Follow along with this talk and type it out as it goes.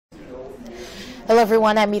Hello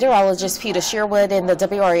everyone, I'm meteorologist Peter Sherwood in the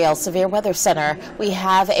WRAL Severe Weather Center. We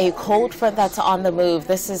have a cold front that's on the move.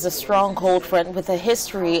 This is a strong cold front with a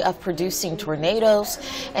history of producing tornadoes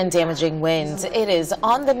and damaging winds. It is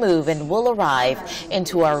on the move and will arrive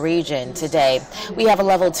into our region today. We have a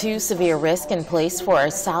level 2 severe risk in place for our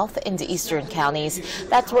south and eastern counties.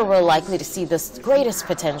 That's where we're likely to see the greatest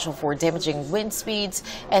potential for damaging wind speeds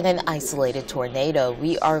and an isolated tornado.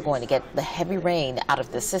 We are going to get the heavy rain out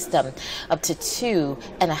of the system. Up to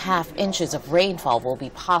 2.5 inches of rainfall will be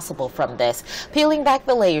possible from this. Peeling back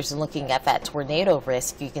the layers and looking at that tornado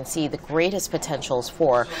risk, you can see the greatest potentials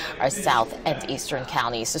for our south and eastern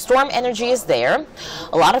counties. The storm energy is there.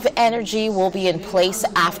 A lot of energy will be in place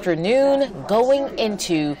afternoon going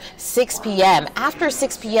into 6 p.m. After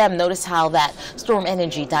 6 p.m., notice how that storm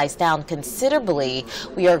energy dies down considerably.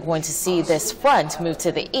 We are going to see this front move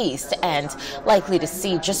to the east and likely to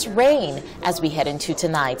see just rain as we head into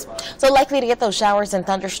tonight. So likely to get those showers and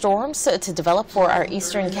thunderstorms to develop for our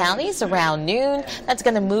eastern counties around noon. That's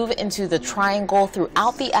going to move into the triangle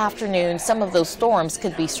throughout the afternoon. Some of those storms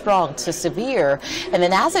could be strong to severe. And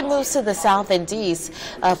then as it moves to the south and east,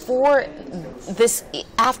 for this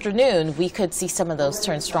afternoon, we could see some of those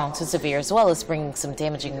turn strong to severe, as well as bringing some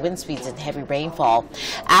damaging wind speeds and heavy rainfall.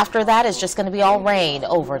 After that, it's just going to be all rain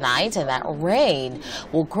overnight, and that rain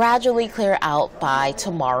will gradually clear out by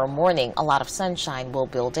tomorrow morning. A lot of sunshine will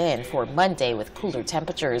build in for Monday with cooler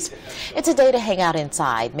temperatures. It's a day to hang out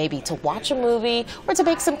inside, maybe to watch a movie or to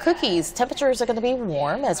bake some cookies. Temperatures are going to be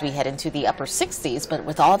warm as we head into the upper 60s, but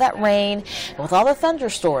with all that rain and with all the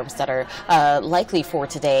thunderstorms that are likely for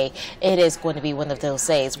today, it is going to be one of those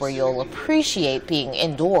days where you'll appreciate being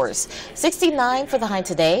indoors. 69 for the high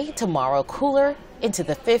today. Tomorrow cooler into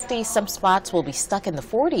the 50s. Some spots will be stuck in the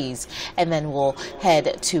 40s, and then we'll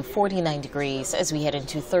head to 49 degrees as we head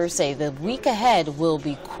into Thursday. The week ahead will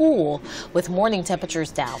be cool with morning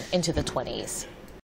temperatures down into the 20s.